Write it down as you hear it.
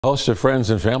A host of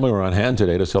friends and family were on hand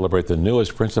today to celebrate the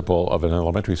newest principal of an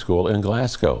elementary school in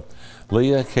Glasgow.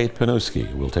 Leah Kate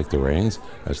Pniewski will take the reins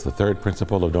as the third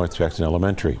principal of North Jackson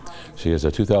Elementary. She is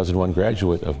a 2001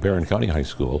 graduate of Barren County High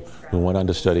School who went on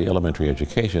to study elementary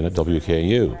education at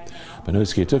WKU.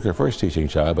 Pniewski took her first teaching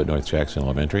job at North Jackson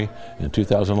Elementary in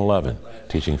 2011,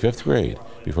 teaching 5th grade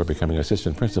before becoming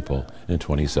assistant principal in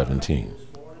 2017.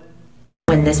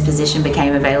 When this position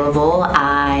became available,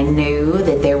 I knew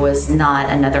that there was not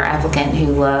another applicant who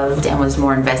loved and was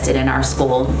more invested in our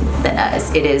school than us.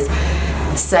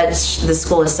 The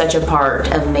school is such a part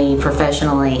of me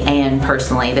professionally and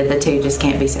personally that the two just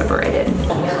can't be separated.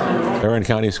 Barren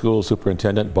County Schools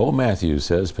Superintendent Bo Matthews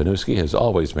says Pniewski has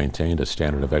always maintained a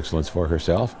standard of excellence for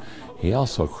herself. He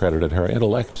also credited her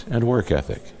intellect and work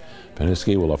ethic.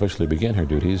 Pniewski will officially begin her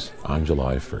duties on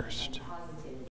July 1st.